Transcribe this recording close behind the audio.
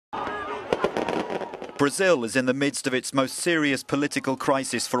Brazil is in the midst of its most serious political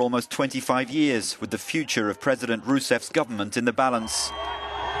crisis for almost 25 years, with the future of President Rousseff's government in the balance.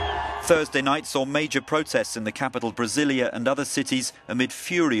 Thursday night saw major protests in the capital Brasilia and other cities amid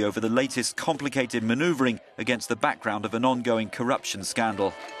fury over the latest complicated manoeuvring against the background of an ongoing corruption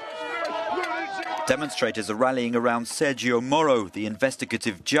scandal. Demonstrators are rallying around Sergio Moro, the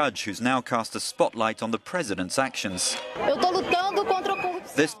investigative judge who's now cast a spotlight on the president's actions.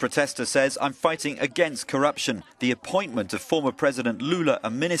 This protester says, "I'm fighting against corruption. The appointment of former President Lula a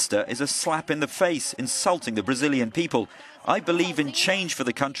minister is a slap in the face, insulting the Brazilian people. I believe in change for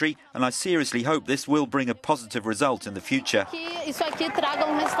the country, and I seriously hope this will bring a positive result in the future."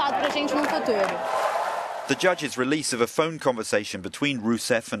 The judge's release of a phone conversation between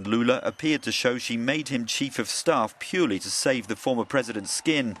Rousseff and Lula appeared to show she made him chief of staff purely to save the former president's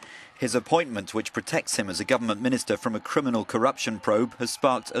skin. His appointment, which protects him as a government minister from a criminal corruption probe, has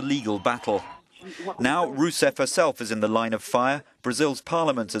sparked a legal battle. Now Rousseff herself is in the line of fire. Brazil's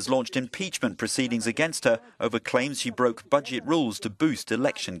parliament has launched impeachment proceedings against her over claims she broke budget rules to boost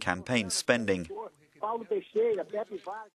election campaign spending.